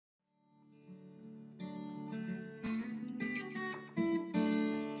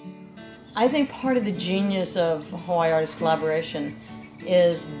I think part of the genius of Hawaii Artist Collaboration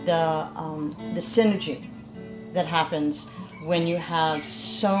is the synergy that happens when you have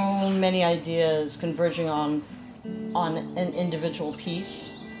so many ideas converging on an individual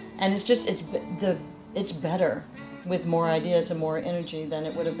piece, and it's better with more ideas and more energy than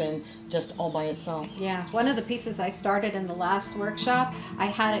it would have been just all by itself. Yeah, one of the pieces I started in the last workshop, I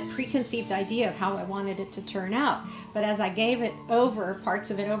had a preconceived idea of how I wanted it to turn out. But as I gave it over,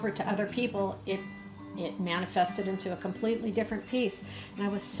 parts of it over to other people, it manifested into a completely different piece. And I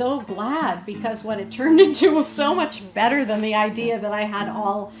was so glad, because what it turned into was so much better than the idea that I had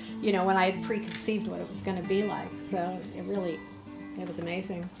all, you know, when I had preconceived what it was going to be like. So it was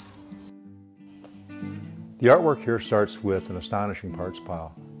amazing. The artwork here starts with an astonishing parts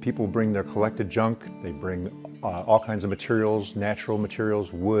pile. People bring their collected junk, they bring all kinds of materials, natural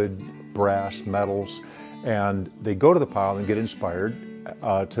materials, wood, brass, metals, and they go to the pile and get inspired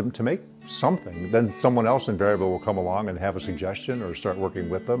to make something. Then someone else invariably will come along and have a suggestion or start working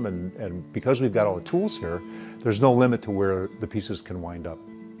with them, and because we've got all the tools here, there's no limit to where the pieces can wind up.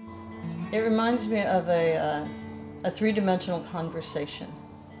 It reminds me of a three-dimensional conversation.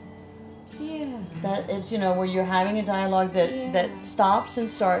 Yeah. That it's, you know, where you're having a dialogue that stops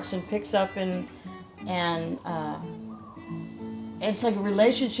and starts and picks up and it's like a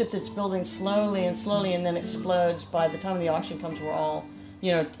relationship that's building slowly and slowly and then explodes. By the time the auction comes, we're all,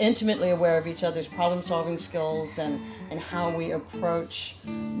 you know, intimately aware of each other's problem-solving skills and how we approach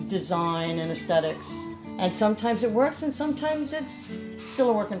design and aesthetics. And sometimes it works and sometimes it's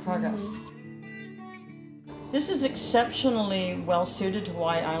still a work in progress. Mm-hmm. This is exceptionally well suited to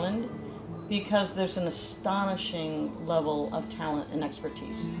Hawaii Island, because there's an astonishing level of talent and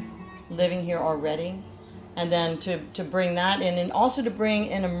expertise living here already. And then to bring that in, and also to bring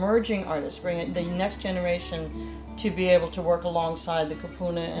in emerging artists, bring in the next generation to be able to work alongside the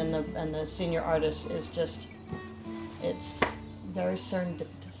kapuna and the senior artists is just, it's very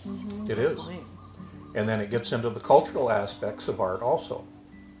serendipitous. Mm-hmm. It is. And then it gets into the cultural aspects of art also.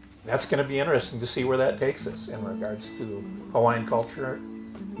 That's going to be interesting to see where that takes us in regards to Hawaiian culture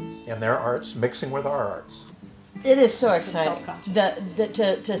and their arts mixing with our arts. It is so exciting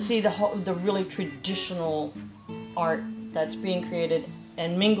to see the really traditional art that's being created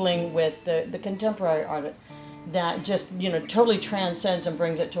and mingling with the contemporary art that just, you know, totally transcends and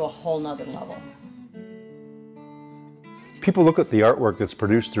brings it to a whole nother level. People look at the artwork that's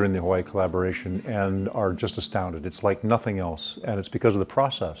produced during the Hawaii collaboration and are just astounded. It's like nothing else, and it's because of the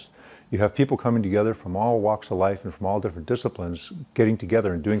process. You have people coming together from all walks of life and from all different disciplines, getting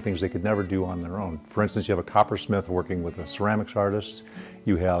together and doing things they could never do on their own. For instance, you have a coppersmith working with a ceramics artist.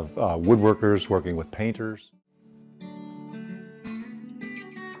 You have woodworkers working with painters.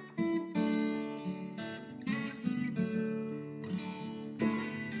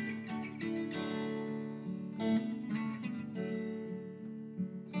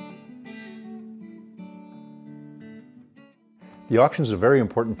 The auction is a very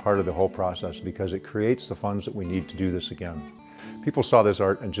important part of the whole process because it creates the funds that we need to do this again. People saw this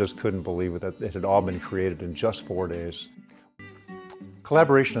art and just couldn't believe it, that it had all been created in just 4 days.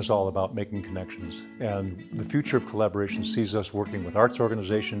 Collaboration is all about making connections, and the future of collaboration sees us working with arts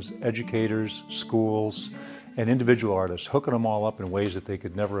organizations, educators, schools, and individual artists, hooking them all up in ways that they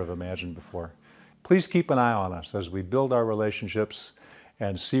could never have imagined before. Please keep an eye on us as we build our relationships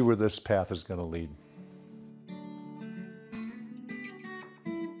and see where this path is going to lead.